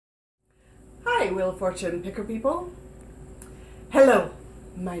Hi, Wheel of Fortune picker people. Hello,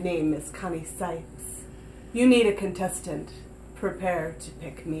 my name is Connie Sipes. You need a contestant. Prepare to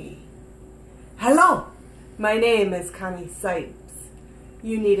pick me. Hello, my name is Connie Sipes.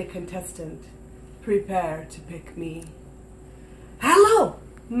 You need a contestant. Prepare to pick me. Hello,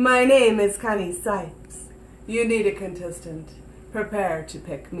 my name is Connie Sipes. You need a contestant. Prepare to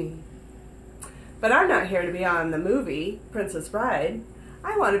pick me. But I'm not here to be on the movie, Princess Bride.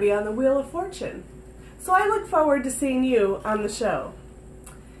 I want to be on the Wheel of Fortune. So I look forward to seeing you on the show.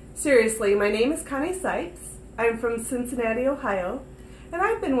 Seriously, my name is Connie Sipes. I'm from Cincinnati, Ohio, and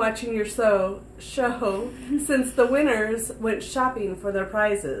I've been watching your show since the winners went shopping for their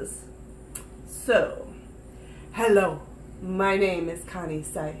prizes. So, hello, my name is Connie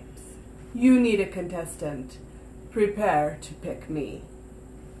Sipes. You need a contestant. Prepare to pick me.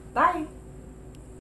 Bye.